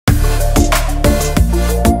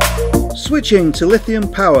Switching to lithium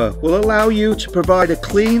power will allow you to provide a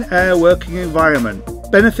clean air working environment,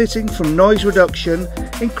 benefiting from noise reduction,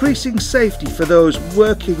 increasing safety for those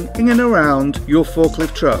working in and around your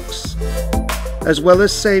forklift trucks, as well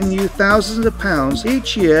as saving you thousands of pounds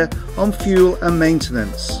each year on fuel and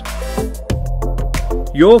maintenance.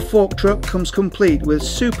 Your fork truck comes complete with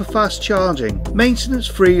super fast charging,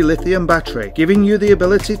 maintenance-free lithium battery, giving you the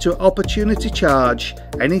ability to opportunity charge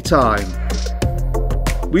anytime.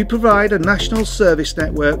 We provide a national service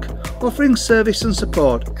network offering service and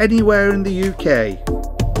support anywhere in the UK.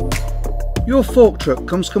 Your fork truck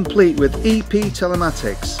comes complete with EP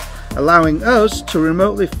telematics, allowing us to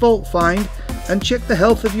remotely fault find and check the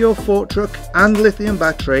health of your fork truck and lithium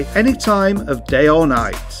battery any time of day or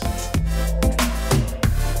night.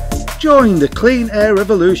 Join the clean air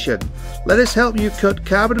revolution. Let us help you cut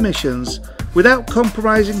carbon emissions without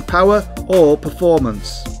compromising power or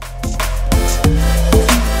performance.